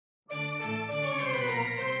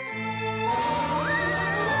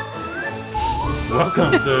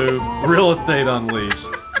Welcome to Real Estate Unleashed.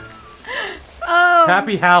 Oh,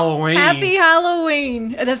 Happy Halloween. Happy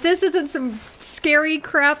Halloween. And if this isn't some scary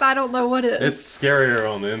crap, I don't know what is. It's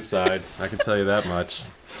scarier on the inside. I can tell you that much.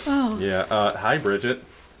 Oh. Yeah. Hi, Bridget.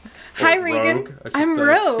 Hi, Or Regan. Rogue, I should I'm say.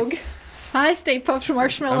 Rogue. Hi, Stay Puft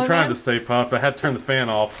Marshmallow I'm trying Man. to stay pumped. I had to turn the fan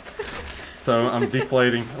off. So I'm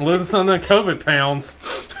deflating. I'm losing some of the COVID pounds.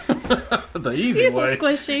 The easy He's way. a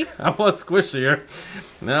squishy. I was squishier.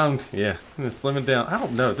 Now I'm slimming down. I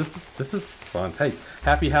don't know. This is fun. Hey,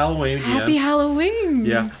 happy Halloween again. Happy Halloween.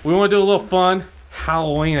 Yeah, we want to do a little fun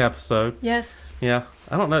Halloween episode. Yes. Yeah,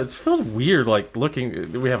 I don't know. It feels weird, like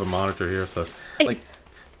looking. We have a monitor here, so like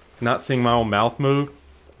not seeing my own mouth move.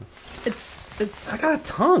 It's. I got a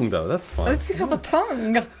tongue though. That's fun. You have a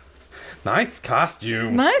tongue. Nice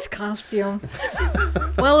costume. Nice costume.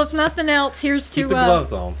 Well, if nothing else, here's to Keep the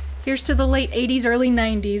gloves on. Here's to the late '80s, early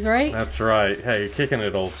 '90s, right? That's right. Hey, kicking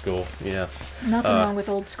it old school. Yeah. Nothing wrong with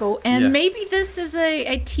old school. And maybe this is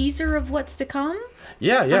a teaser of what's to come.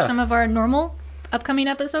 Yeah, for some of our normal upcoming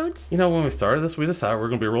episodes. You know, when we started this, we decided we're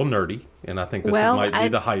going to be real nerdy, and I think this might be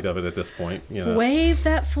the height of it at this point. You know, wave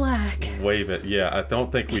that flag. Wave it. Yeah, I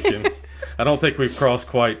don't think we can. I don't think we've crossed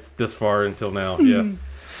quite this far until now. Yeah.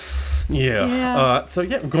 So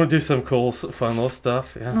yeah, we're going to do some cool, fun little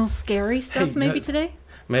stuff. Yeah. Little scary stuff maybe today.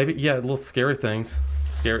 Maybe, yeah, little scary things.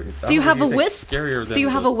 Scary. Do you have a wisp? Scarier than Do you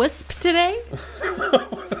have a wisp today?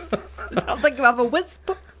 It sounds like you have a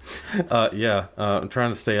wisp. Yeah. I'm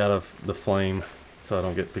trying to stay out of the flame so I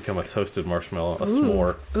don't become a toasted marshmallow, a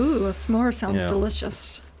s'more. Ooh, a s'more sounds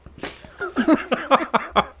delicious.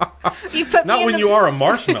 Not when you are a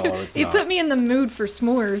marshmallow. It's you put me in the mood for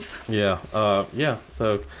s'mores. Yeah. Yeah.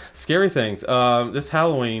 So scary things. This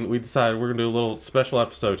Halloween, we decided we're gonna do a little special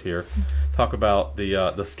episode here. Talk about the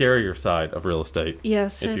scarier side of real estate.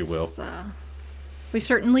 Yes, if you will. We've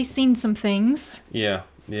certainly seen some things. Yeah.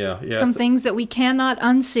 Some things that we cannot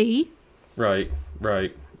unsee. Right.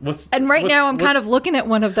 Now I'm kind of looking at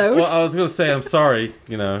one of those. Well, I was going to say, I'm sorry,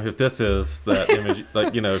 if this is that image,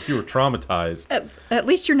 like, if you were traumatized. At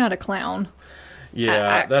least you're not a clown.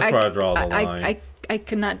 Yeah, that's where I draw the line. I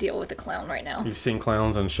could not deal with a clown right now. You've seen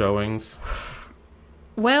clowns in showings?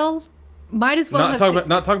 Well, might as well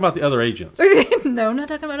not talking about the other agents. No, not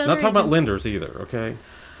talking about other agents. Not talking about lenders either, okay?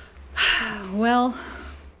 Well,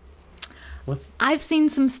 I've seen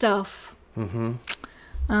some stuff.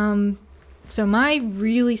 Mm-hmm. So my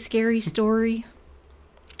really scary story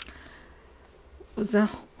was a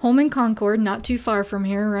home in Concord, not too far from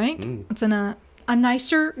here, right? It's in a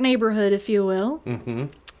nicer neighborhood, if you will. Mm-hmm.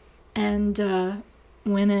 And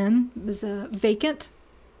went in. It was a vacant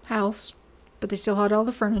house, but they still had all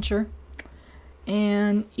the furniture.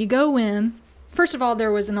 And you go in. First of all,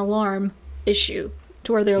 there was an alarm issue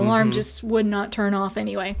to where the alarm just would not turn off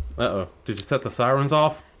anyway. Uh-oh. Did you set the sirens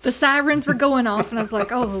off? The sirens were going off, and I was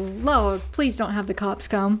like, oh, Lord, please don't have the cops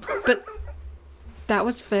come. But that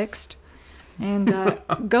was fixed. And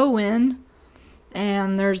go in,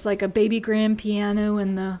 and there's like a baby grand piano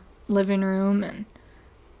in the living room. And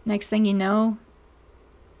next thing you know,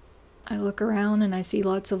 I look around, and I see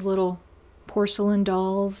lots of little porcelain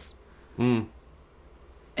dolls.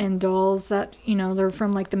 And dolls that, they're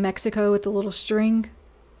from like the Mexico with the little string.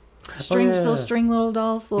 Little string little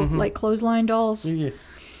dolls, little like clothesline dolls. Yeah.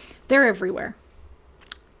 They're everywhere.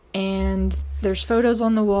 And there's photos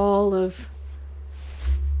on the wall of...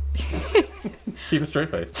 Keep a straight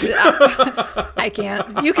face. I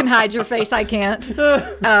can't. You can hide your face. I can't.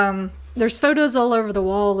 There's photos all over the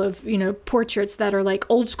wall of, portraits that are like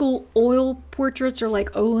old school oil portraits or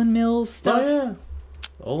like Olin Mills stuff. Oh, yeah.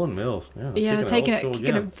 Olin Mills. Yeah, taking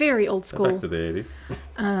it very old school. Back to the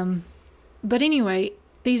 80s. But anyway,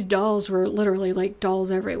 these dolls were literally like dolls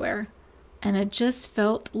everywhere. And it just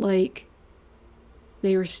felt like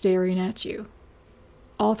they were staring at you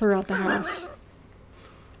all throughout the house.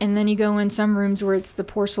 And then you go in some rooms where it's the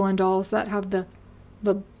porcelain dolls that have the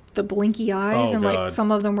blinky eyes. And like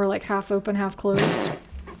some of them were like half open, half closed.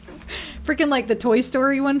 Freaking like the Toy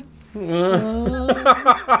Story one.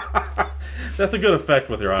 That's a good effect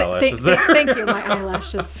with your eyelashes there. Thank you, my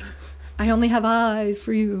eyelashes. I only have eyes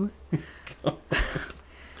for you.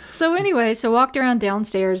 So anyway, walked around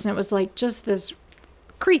downstairs, and it was like just this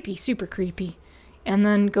creepy, super creepy. And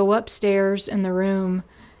then go upstairs in the room,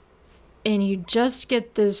 and you just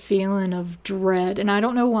get this feeling of dread. And I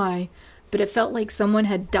don't know why, but it felt like someone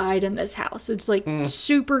had died in this house. It's like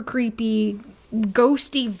super creepy,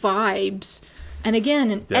 ghosty vibes. And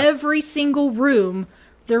again, in every single room,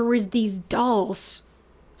 there was these dolls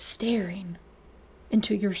staring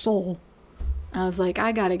into your soul. I was like,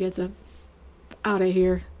 I gotta get out of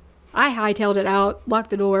here. I hightailed it out,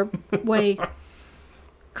 locked the door, way.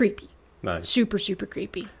 Creepy. Nice. Super, super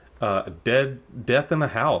creepy. Death in a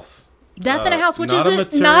house. Death in a house, which not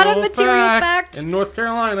isn't not a material fact. In North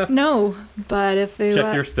Carolina. No, but if you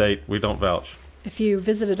Check your state. We don't vouch. if you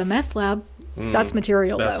visited a meth lab, that's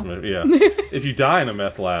material though. Yeah. If you die in a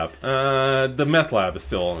meth lab, the meth lab is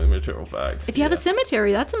still a material fact. If you have a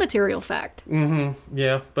cemetery, that's a material fact.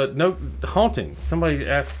 Yeah, but no haunting. Somebody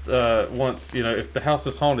asked once, if the house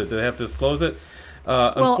is haunted, do they have to disclose it?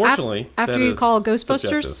 Well, unfortunately, after that you is call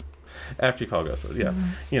Ghostbusters. subjective. After you call Ghostbusters,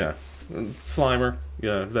 yeah. Slimer,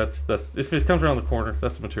 that's if it comes around the corner,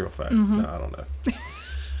 that's a material fact. No, I don't know.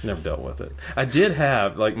 Never dealt with it. I did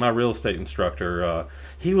have, like, my real estate instructor.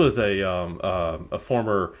 He was a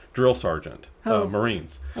former drill sergeant,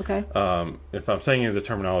 Marines. Okay. If I'm saying any of the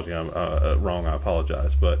terminology I'm wrong, I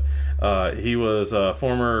apologize. But he was a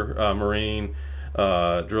former Marine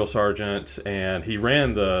drill sergeant, and he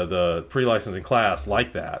ran the pre-licensing class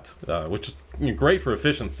like that, which is great for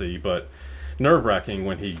efficiency, but nerve-wracking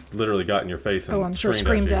when he literally got in your face and I'm sure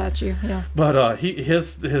screamed at you. Yeah. But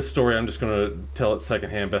his story, I'm just going to tell it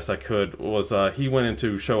secondhand best I could, was he went in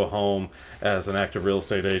to show a home as an active real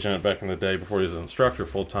estate agent back in the day before he was an instructor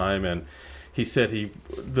full-time, and he said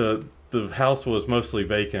the house was mostly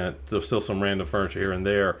vacant. There was still some random furniture here and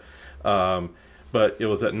there, but it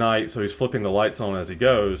was at night, so he's flipping the lights on as he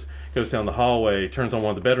goes down the hallway, turns on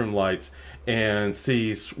one of the bedroom lights, and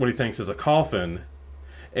sees what he thinks is a coffin.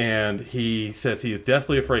 And he says he is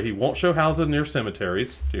deathly afraid. He won't show houses near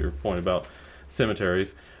cemeteries, to your point about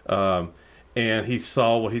cemeteries. And he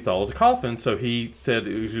saw what he thought was a coffin. So he said,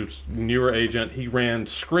 he was a newer agent. He ran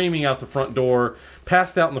screaming out the front door,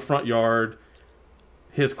 passed out in the front yard.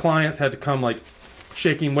 His clients had to come, like,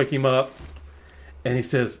 shake him, wake him up. And he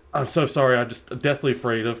says, I'm so sorry, I'm just deathly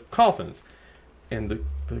afraid of coffins. And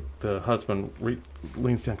the husband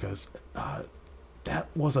leans down and goes, that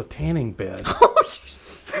was a tanning bed.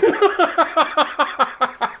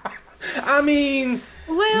 I mean,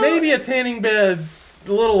 maybe a tanning bed,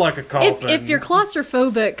 a little like a coffin. If you're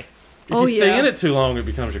claustrophobic, if you stay in it too long, it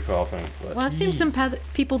becomes your coffin. But, well, I've seen some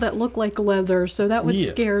people that look like leather, so that would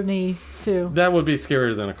scare me too. That would be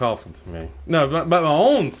scarier than a coffin to me. No, but my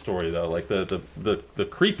own story though, like the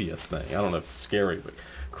creepiest thing. I don't know if it's scary, but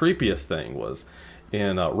creepiest thing was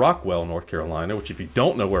in Rockwell, North Carolina. Which, if you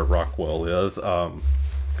don't know where Rockwell is,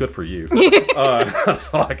 good for you.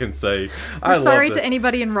 That's all I can say. I'm sorry to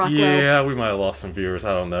anybody in Rockwell. Yeah, we might have lost some viewers.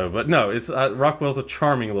 I don't know, but no, it's Rockwell's a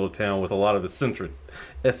charming little town with a lot of charming.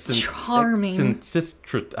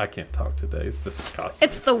 I can't talk today. It's this costume.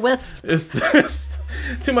 It's the wisp. It's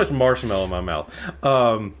too much marshmallow in my mouth.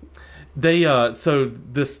 So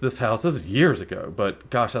this house, this is years ago, but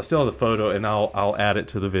gosh, I still have the photo, and I'll add it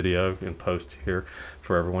to the video in post here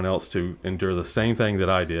for everyone else to endure the same thing that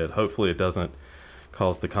I did. Hopefully, it doesn't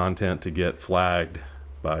cause the content to get flagged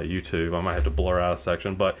by YouTube. I might have to blur out a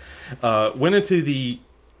section, but went into the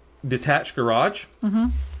detached garage,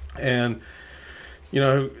 and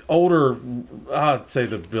older, I'd say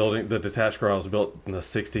the detached garage was built in the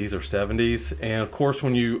 60s or 70s, and of course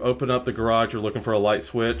when you open up the garage, you're looking for a light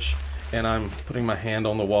switch, and I'm putting my hand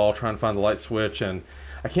on the wall trying to find the light switch, and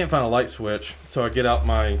I can't find a light switch, so I get out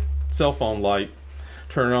my cell phone light,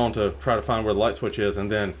 turn it on to try to find where the light switch is, and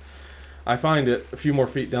then I find it a few more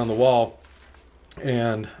feet down the wall,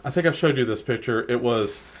 and I think I've showed you this picture. It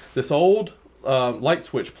was this old light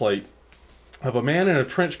switch plate of a man in a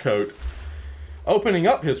trench coat opening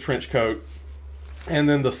up his trench coat, and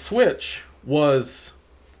then the switch was,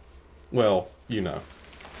 well,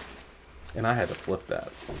 and I had to flip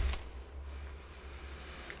that.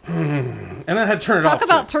 And I had to turn it off. Talk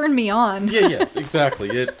about turn me on. Yeah, exactly.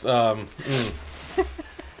 It,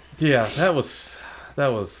 yeah, that was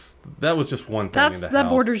just one thing in the house. That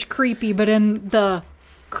borders creepy, but in the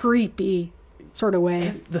creepy sort of way.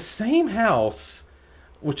 And the same house,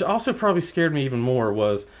 which also probably scared me even more,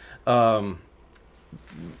 was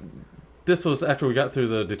this was after we got through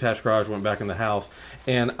the detached garage, went back in the house,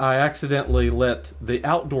 and I accidentally let the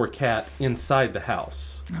outdoor cat inside the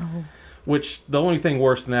house. Oh. Which, the only thing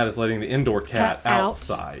worse than that is letting the indoor cat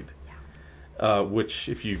outside. Which,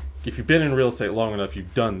 if you've been in real estate long enough,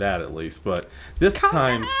 you've done that at least. But this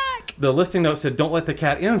time, the listing note said, don't let the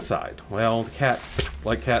cat inside. Well, the cat,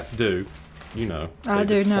 like cats do, they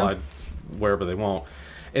just slide wherever they want.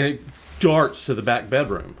 And it darts to the back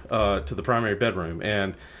bedroom, to the primary bedroom.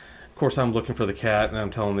 And, of course, I'm looking for the cat, and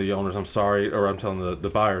I'm telling the owners I'm sorry, or I'm telling the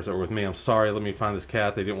buyers that were with me, I'm sorry, let me find this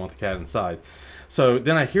cat. They didn't want the cat inside. So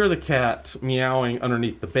then I hear the cat meowing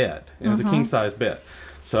underneath the bed. It was a king-size bed.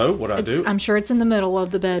 So what I do? I'm sure it's in the middle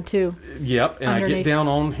of the bed too. Yep, and underneath. I get down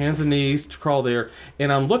on hands and knees to crawl there,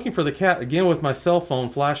 and I'm looking for the cat again with my cell phone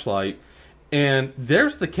flashlight, And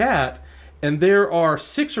there's the cat, and there are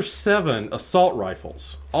 6 or 7 assault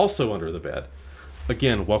rifles also under the bed.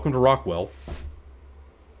 Again, welcome to Rockwell.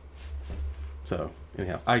 So,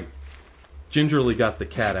 anyhow, I gingerly got the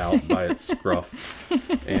cat out by its scruff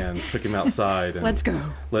and took him outside. And Let's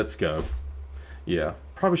go. Let's go. Yeah.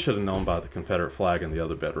 Probably should have known by the Confederate flag in the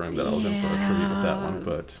other bedroom that I was in for a treat with that one,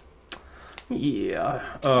 but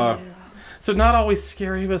yeah. So not always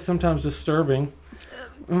scary, but sometimes disturbing.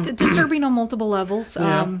 Disturbing on multiple levels.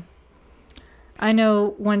 Yeah. I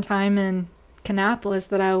know one time in Kannapolis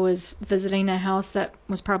that I was visiting a house that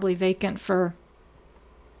was probably vacant for,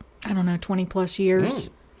 I don't know, 20 plus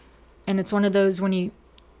years. And it's one of those when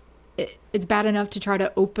it's bad enough to try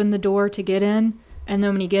to open the door to get in. And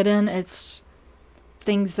then when you get in, it's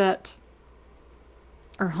things that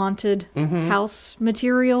are haunted house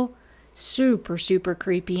material. Super, super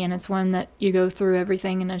creepy. And it's one that you go through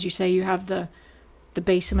everything. And as you say, you have the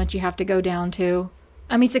basement you have to go down to.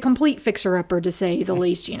 I mean, it's a complete fixer-upper, to say the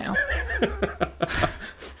least, you know.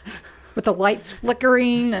 With the lights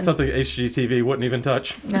flickering. And something HGTV wouldn't even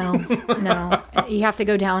touch. No. You have to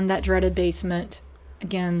go down that dreaded basement.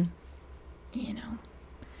 Again, you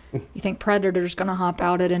know. You think Predator's going to hop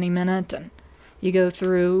out at any minute. And you go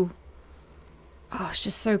through. Oh, it's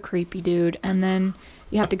just so creepy, dude. And then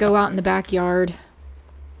you have to go out in the backyard.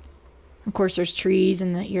 Of course, there's trees,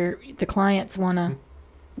 and the clients want to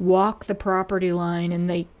walk the property line, and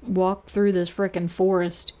they walk through this frickin'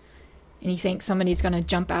 forest, and you think somebody's gonna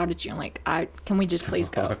jump out at you. I'm like, can we just please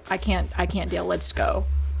go? I can't deal. Let's go.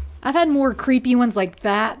 I've had more creepy ones like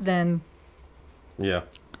that than I'd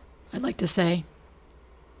like to say.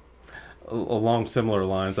 Along similar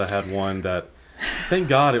lines, I had one that, thank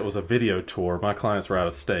God it was a video tour. My clients were out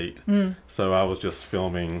of state, so I was just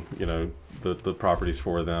filming, you know, the properties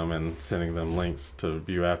for them and sending them links to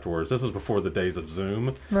view afterwards. This was before the days of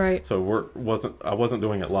Zoom, right? So I wasn't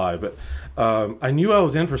doing it live, but I knew I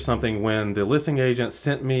was in for something when the listing agent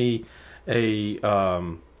sent me a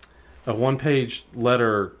one-page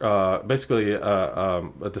letter, basically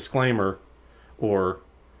a disclaimer, or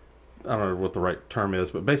I don't know what the right term is,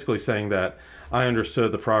 but basically saying that I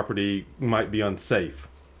understood the property might be unsafe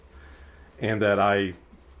and that I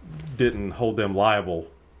didn't hold them liable.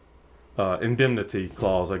 Indemnity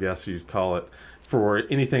clause, I guess you'd call it, for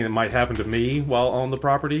anything that might happen to me while on the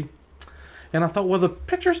property. And I thought, well, the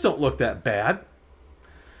pictures don't look that bad.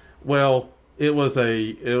 Well, it was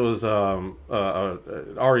REO,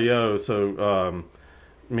 so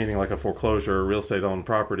meaning like a foreclosure, real estate owned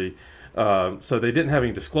property. So they didn't have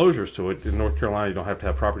any disclosures to it. In North Carolina, you don't have to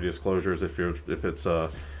have property disclosures if it's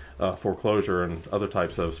foreclosure and other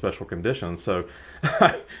types of special conditions. So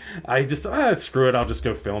I just screw it. I'll just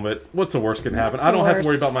go film it. What's the worst can happen? I don't have to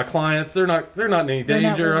worry about my clients. They're not in any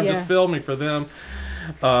danger. I'm just filming for them.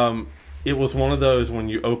 It was one of those when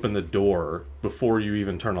you open the door before you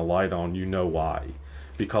even turn a light on, you know why,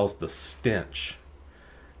 because the stench,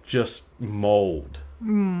 just mold,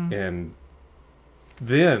 and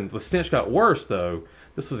then the stench got worse though.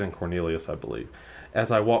 This was in Cornelius, I believe.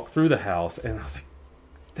 As I walked through the house, and I was like,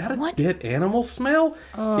 that a dead animal smell?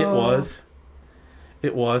 Oh.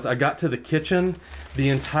 It was. I got to the kitchen. The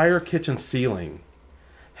entire kitchen ceiling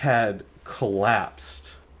had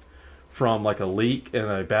collapsed from like a leak in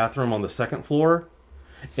a bathroom on the second floor.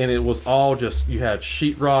 And it was all just, you had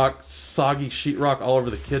sheetrock, soggy sheetrock all over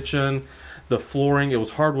the kitchen. The flooring, it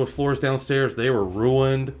was hardwood floors downstairs. They were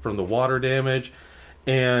ruined from the water damage.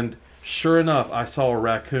 And sure enough, I saw a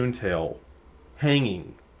raccoon tail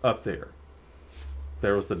hanging up there.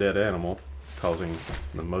 There was the dead animal, causing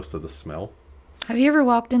the most of the smell. Have you ever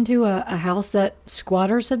walked into a house that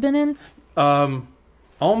squatters have been in?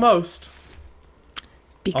 Almost.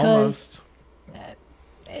 Because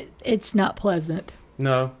it's not pleasant.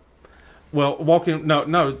 No. Well, walking.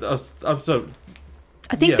 No. So.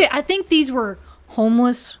 I think these were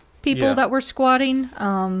homeless people that were squatting.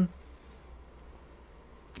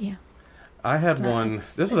 Yeah. I had one.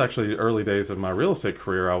 This was actually early days of my real estate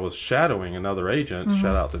career. I was shadowing another agent.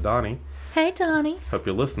 Shout out to Donnie. Hey, Donnie. Hope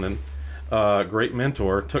you're listening. Great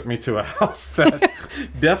mentor. Took me to a house that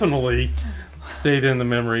definitely stayed in the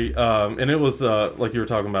memory. And it was like you were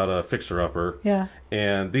talking about, a fixer-upper. Yeah.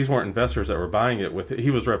 And these weren't investors that were buying it with it. He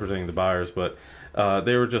was representing the buyers, but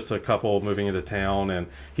they were just a couple moving into town, and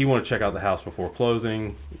he wanted to check out the house before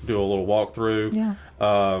closing, do a little walkthrough. Yeah.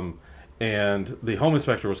 And the home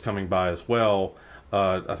inspector was coming by as well.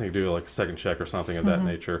 I think do like a second check or something of that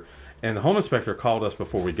nature. And the home inspector called us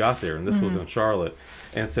before we got there, and this was in Charlotte,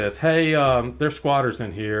 and says, hey, there's squatters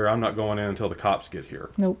in here. I'm not going in until the cops get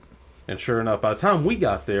here. Nope. And sure enough, by the time we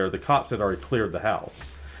got there, the cops had already cleared the house,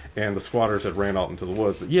 and the squatters had ran out into the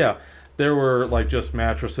woods. But yeah, there were like just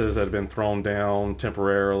mattresses that had been thrown down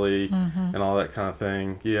temporarily and all that kind of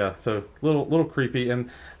thing. Yeah, so little creepy. And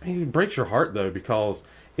I mean, it breaks your heart though, because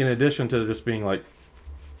in addition to just being like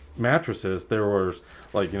mattresses, there was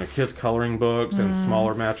like, kids coloring books and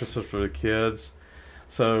smaller mattresses for the kids.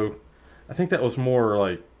 So I think that was more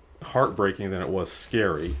like heartbreaking than it was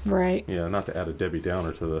scary. Right. Yeah, not to add a Debbie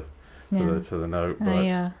Downer to the note.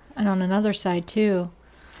 But and on another side too,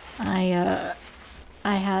 I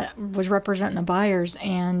was representing the buyers,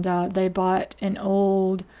 and they bought an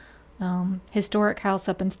old historic house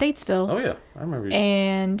up in Statesville. Oh yeah, I remember.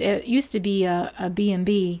 And it used to be a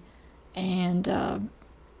B&B, and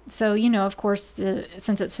so of course,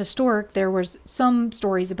 since it's historic, there was some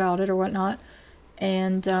stories about it or whatnot,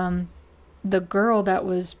 and the girl that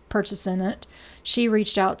was purchasing it, she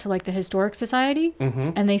reached out to like the Historic Society,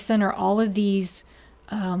 and they sent her all of these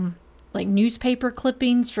like newspaper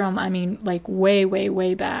clippings from, like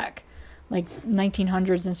way back, like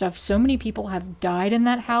 1900s and stuff. So many people have died in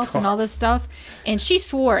that house and all this stuff. And she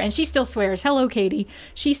swore, and she still swears, hello Katie,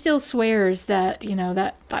 she still swears that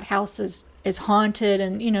that house is haunted,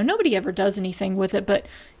 and nobody ever does anything with it, but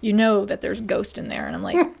that there's a ghost in there. And I'm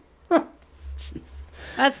like, jeez.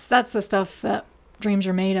 That's the stuff that dreams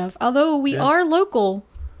are made of. Although we are local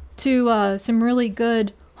to some really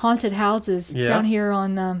good haunted houses down here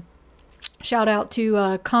on shout out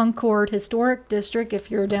to Concord Historic District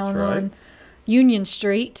if you're down on Union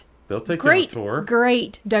Street. They'll take you on a tour.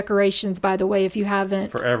 Great decorations, by the way, if you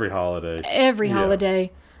haven't. For every holiday. Every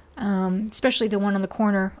holiday. Especially the one on the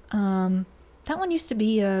corner. That one used to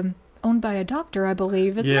be owned by a doctor, I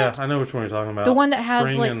believe, isn't it? Yeah, I know which one you're talking about. The one that has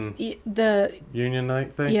Spring the Union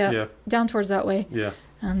Night thing? Yeah, down towards that way. Yeah.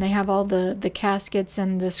 They have all the caskets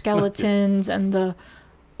and the skeletons and the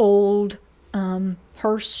old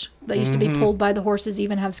hearse that used to be pulled by the horses,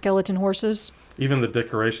 even have skeleton horses. Even the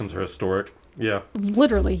decorations are historic. Yeah.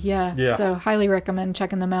 Literally, yeah. So highly recommend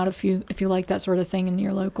checking them out if you like that sort of thing in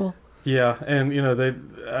your local. Yeah, and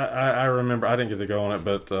I remember, I didn't get to go on it,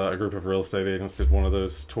 but a group of real estate agents did one of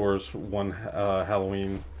those tours one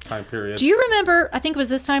Halloween time period. Do you remember, I think it was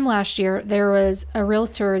this time last year, there was a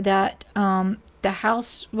realtor that the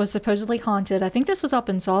house was supposedly haunted. I think this was up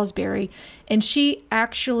in Salisbury, and she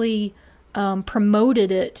actually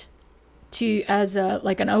promoted it as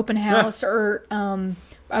an open house or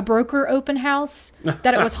a broker open house,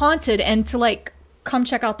 that it was haunted, and to come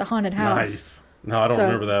check out the haunted house. Nice. No, I don't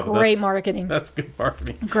remember that. But great marketing. That's good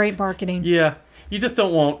marketing. Great marketing. Yeah. You just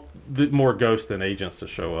don't want more ghosts than agents to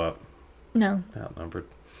show up. No. Outnumbered.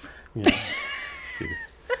 Yeah.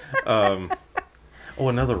 Jeez.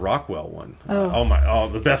 Another Rockwell one.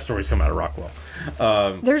 The best stories come out of Rockwell.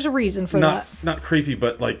 There's a reason for that. Not creepy,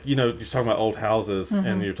 but you're talking about old houses,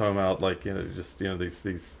 and you're talking about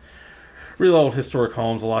these real old historic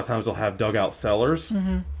homes. A lot of times they'll have dugout cellars,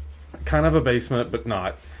 kind of a basement, but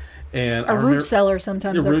not. And a root cellar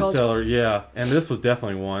sometimes they're called. Root cellar, yeah. And this was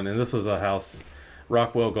definitely one. And this was a house,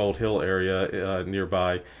 Rockwell, Gold Hill area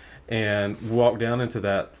nearby. And we walked down into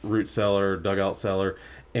that root cellar, dugout cellar,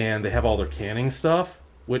 and they have all their canning stuff,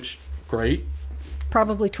 which, great.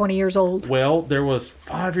 Probably 20 years old. Well, there was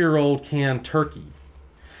 5-year-old canned turkey,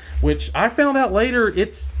 which I found out later,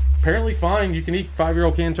 it's apparently fine. You can eat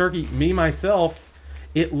 5-year-old canned turkey. Me, myself,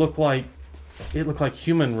 it looked like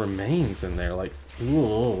human remains in there,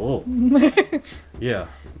 ooh. Yeah.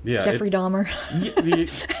 Jeffrey Dahmer.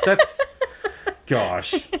 That's,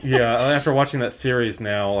 gosh. Yeah, after watching that series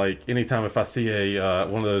now, anytime if I see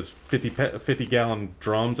one of those 50-gallon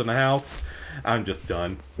drums in the house, I'm just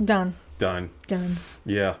done. Done.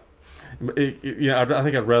 Yeah. I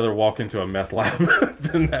think I'd rather walk into a meth lab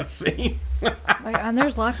than that scene. And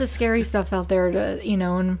there's lots of scary stuff out there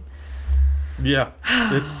and yeah,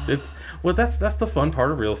 it's well, that's the fun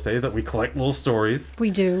part of real estate, is that we collect little stories.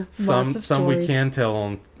 We do. Lots of some stories. We can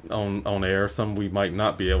tell on air. Some we might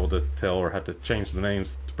not be able to tell, or have to change the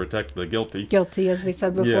names to protect the guilty. Guilty, as we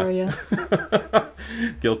said before, yeah.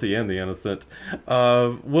 Guilty and the innocent.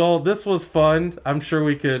 Well, this was fun. I'm sure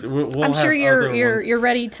we could. I'm sure you're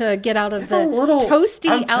ready to get out of the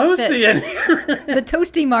toasty outfit. Toasty in here. The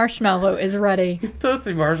toasty marshmallow is ready.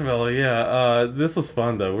 Toasty marshmallow, yeah. This was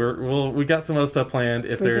fun though. We got some other stuff planned.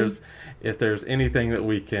 If there's anything that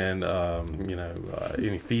we can,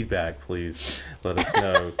 any feedback, please let us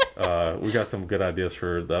know. We got some good ideas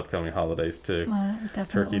for the upcoming holidays too. Definitely.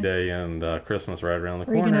 Turkey Day and Christmas right around the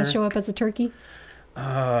corner. Are you going to show up as a turkey?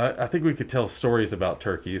 I think we could tell stories about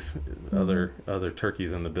turkeys, other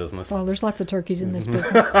turkeys in the business. Well, there's lots of turkeys in this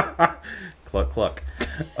business. Cluck, cluck.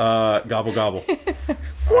 Gobble, gobble.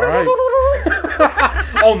 All right.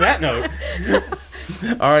 On that note,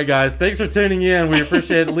 All right, guys. Thanks for tuning in. We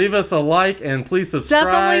appreciate it. Leave us a like and please subscribe.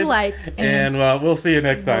 Definitely like. And we'll see you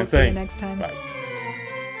next time. We'll see you Thanks. next time. Bye.